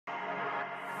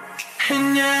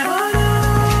And yet I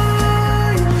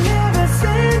know you've never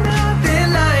seen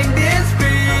nothing like this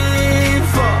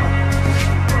before.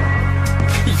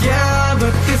 Yeah,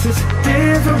 but this is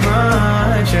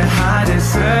different. Your high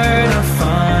deserve to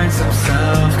find some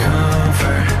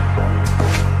self-comfort.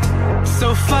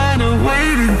 So find a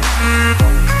way to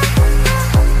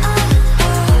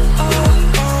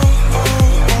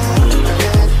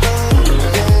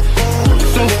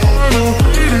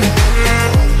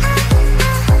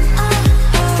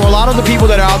For a lot of the people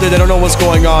that are out there that don't know what's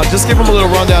going on, just give them a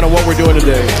little rundown of what we're doing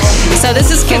today. So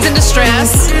this is Kids in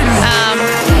Distress,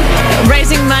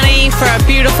 raising money for a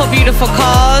beautiful, beautiful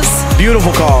cause.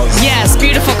 Beautiful cause. Yes,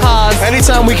 beautiful cause.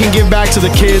 Anytime we can give back to the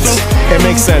kids, it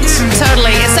makes sense.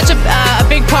 Totally. It's such a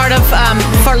big part of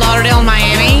Fort Lauderdale and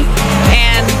Miami.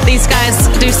 And these guys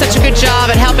do such a good job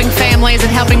at helping families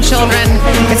and helping children.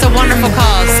 It's a wonderful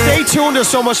cause. Stay tuned, there's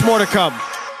so much more to come.